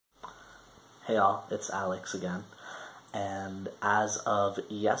Hey all, it's Alex again, and as of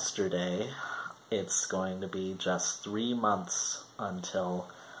yesterday, it's going to be just 3 months until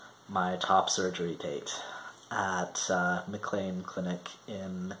my top surgery date at McLean Clinic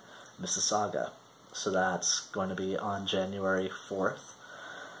in Mississauga. So that's going to be on January 4th,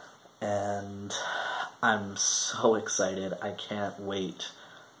 and I'm so excited. I can't wait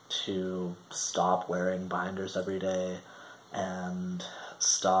to stop wearing binders every day and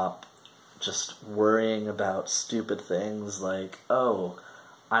stop just worrying about stupid things like, oh,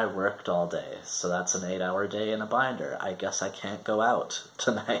 I worked all day, so that's an 8-hour day in a binder. I guess I can't go out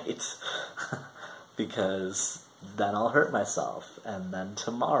tonight because then I'll hurt myself, and then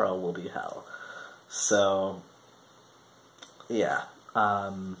tomorrow will be hell. So, yeah.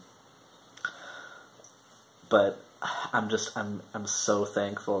 But I'm so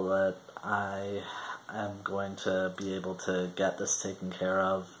thankful that I am going to be able to get this taken care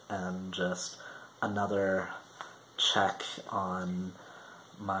of, and just another check on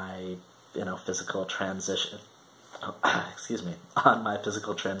my, physical transition, on my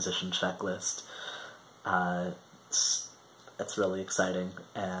physical transition checklist. It's really exciting,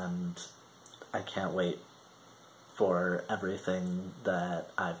 and I can't wait for everything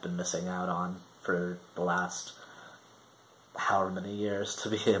that I've been missing out on for the last however many years to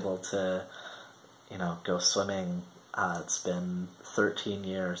be able to, go swimming. It's been 13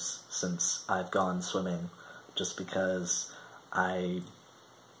 years since I've gone swimming, just because I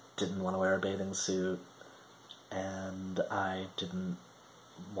didn't want to wear a bathing suit, and I didn't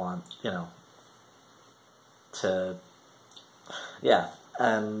want,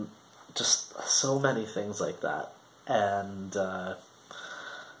 and just so many things like that. And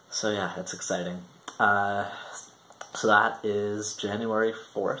so yeah, it's exciting. So that is January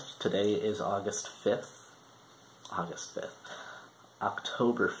 4th. Today is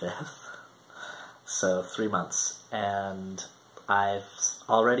October 5th. So 3 months. And I've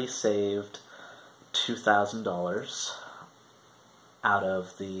already saved $2,000 out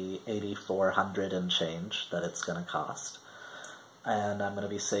of the $8,400 and change that it's going to cost. And I'm going to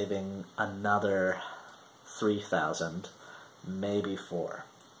be saving another $3,000, maybe $4,000,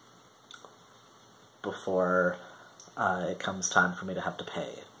 before it comes time for me to have to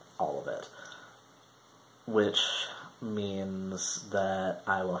pay all of it, which means that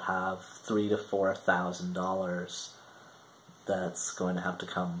I will have $3,000 to $4,000 that's going to have to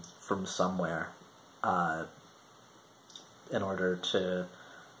come from somewhere in order to,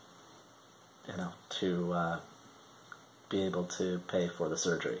 be able to pay for the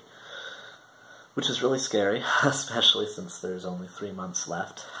surgery, which is really scary, especially since there's only 3 months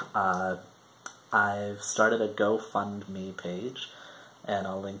left. I've started a GoFundMe page, and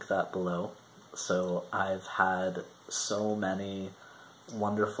I'll link that below. So I've had so many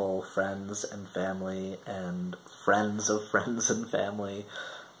wonderful friends and family, and friends of friends and family,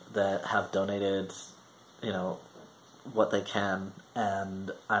 that have donated, what they can,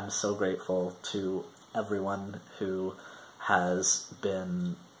 and I'm so grateful to everyone who has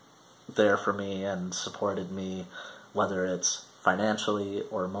been there for me and supported me, whether it's financially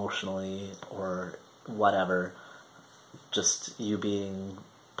or emotionally or whatever. Just you being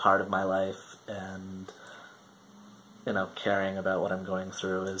part of my life and, caring about what I'm going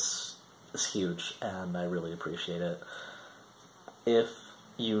through is huge, and I really appreciate it. If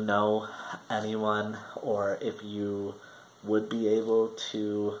you know anyone, or if you would be able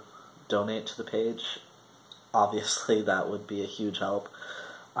to donate to the page, obviously that would be a huge help.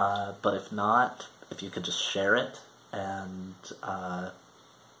 But if not, if you could just share it and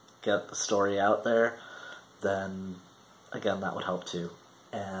get the story out there, then again, that would help too.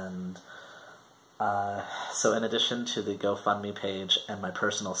 And so in addition to the GoFundMe page and my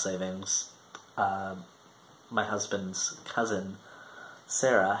personal savings, my husband's cousin,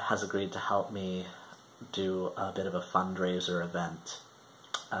 Sarah, has agreed to help me do a bit of a fundraiser event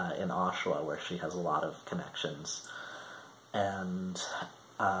in Oshawa, where she has a lot of connections. And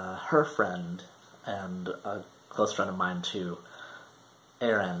her friend, and a close friend of mine too,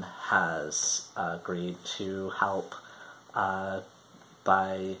 Erin, has agreed to help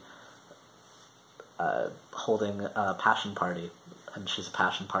by holding a passion party, and she's a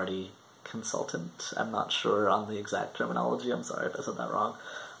passion party consultant. I'm not sure on the exact terminology, I'm sorry if I said that wrong,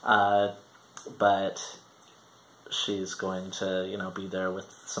 but she's going to, be there with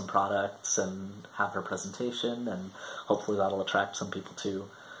some products and have her presentation, and hopefully that'll attract some people too.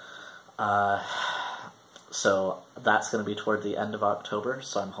 So that's going to be toward the end of October,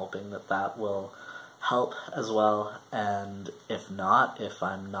 so I'm hoping that that will help as well. And if not, if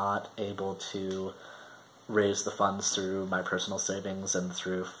I'm not able to raise the funds through my personal savings and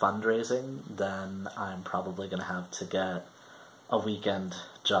through fundraising, then I'm probably going to have to get a weekend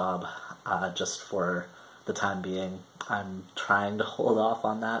job just for the time being. I'm trying to hold off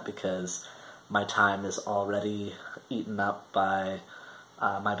on that because my time is already eaten up by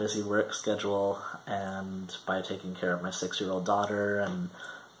my busy work schedule and by taking care of my 6-year-old daughter and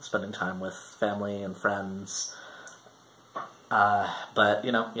spending time with family and friends. But,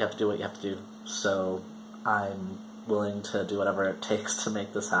 you know, you have to do what you have to do. So I'm willing to do whatever it takes to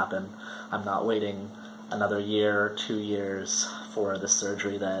make this happen. I'm not waiting another year or 2 years for the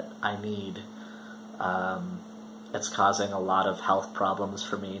surgery that I need. It's causing a lot of health problems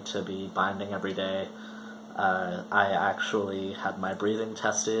for me to be binding every day. I actually had my breathing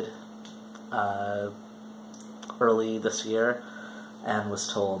tested early this year and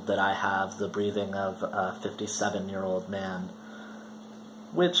was told that I have the breathing of a 57-year-old man,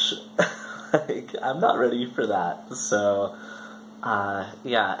 which I'm not ready for that. So,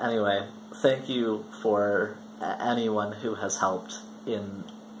 yeah, anyway, thank you for anyone who has helped in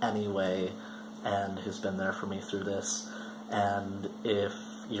any way and who's been there for me through this. And if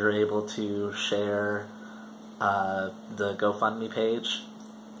you're able to share the GoFundMe page,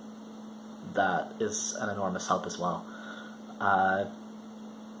 that is an enormous help as well.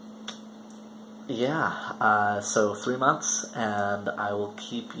 So 3 months, and I will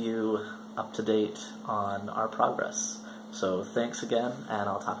keep you up to date on our progress. So thanks again, and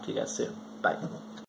I'll talk to you guys soon. Bye.